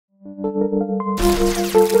I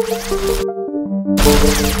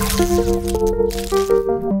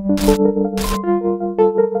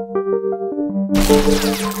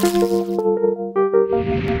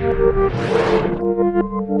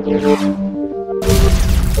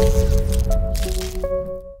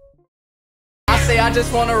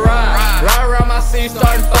just wanna ride around my city,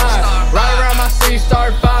 starting fire. Ride around my city,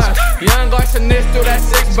 starting fire. Young arsonist through that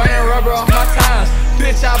 6, burning rubber off my tires.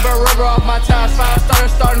 Bitch, I burn rubber off my tires. Fire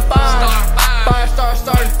starting fire. Fire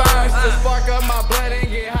starting fire. To spark up my blood and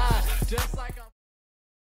get high. Just like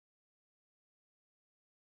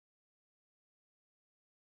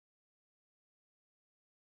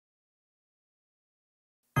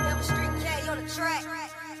Double Street K on the track.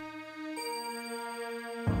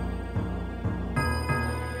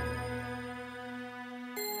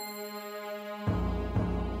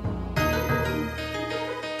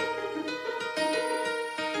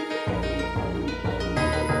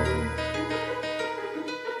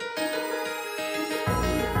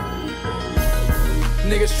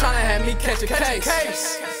 niggas tryna have me catch a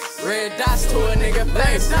case. Red dots to a nigga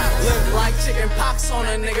face. Look like chicken pox on a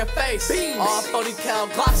nigga face. All 40 cal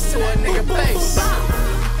Glocks to a nigga face.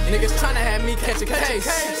 Niggas tryna have me catch a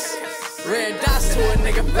case. Red dots to a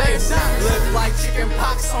nigga face. Look like chicken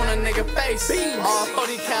pox on a nigga face. All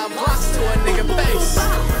 40 cal Glocks to a nigga face.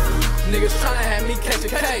 Niggas tryna have me catch a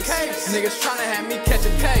case. Niggas tryna have me catch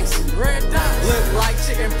a case. Red dots look like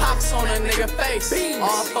chicken pox on a nigga face.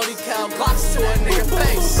 All 40 cal Glocks to a nigga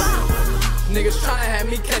face. Niggas tryna have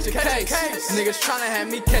me catch a case. Niggas tryna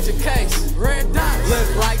have me catch a case. Red dots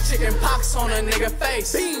look like chicken pox on a nigga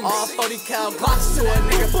face. All 40 cal Glocks to a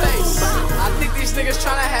nigga face. I think these niggas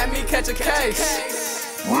tryna have me catch a case.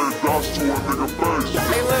 Red dots to a nigga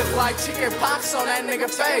face. They look like chicken pox on that nigga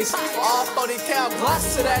face. All 40 cal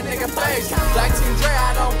Glocks to that nigga face. BlackTeam Dre,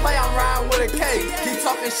 I don't play, I'm riding with a cake. Keep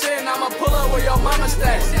talking shit and I'ma pull up where your mama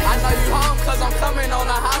stay. I know you home cause I'm coming on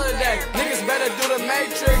a holiday. Niggas better do the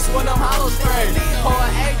Matrix when them hollows spray. Pour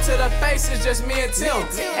an A to the face, it's just me and Tim.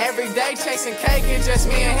 Every day chasing cake, it's just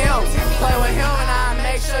me and him. Play with him and I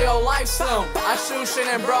make sure your life's slim. I shoot shit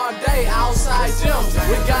in broad day outside gym.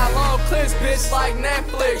 We got long clips, bitch, like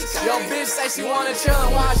Netflix. Yo, bitch say she wanna chill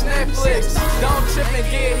and watch Netflix. Don't trip and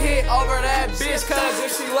get hit over that bitch, cause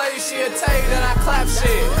if she lay, she'll tell you that I clap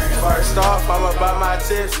shit. First off, I'ma buy my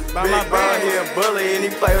chips. Big bro, he a bully and he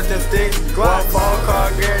play with them sticks. One phone call,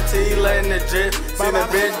 guarantee he letting the drip. Seen a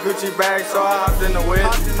bitch Gucci bag, so I hopped in the whip.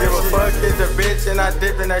 Give a fuck, hit the bitch and I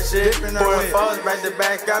dip in that shit. Pouring falls back to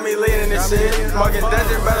back, got me leaning this shit. Smoking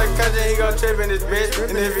desert, brother, cousin, he gon' trip in this bitch.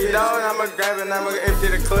 And if he don't, I'ma grab it and I'ma empty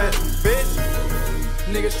the clip. Bitch.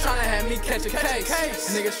 Niggas tryna have me catch a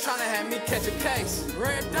case. Niggas tryna have me catch a case.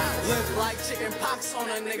 Red dots look like chicken pox on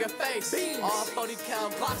a nigga face. All 40 cal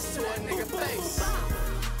Glocks to a nigga face.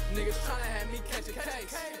 Niggas tryna have me catch a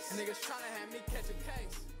case. Niggas tryna have me catch a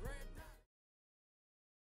case.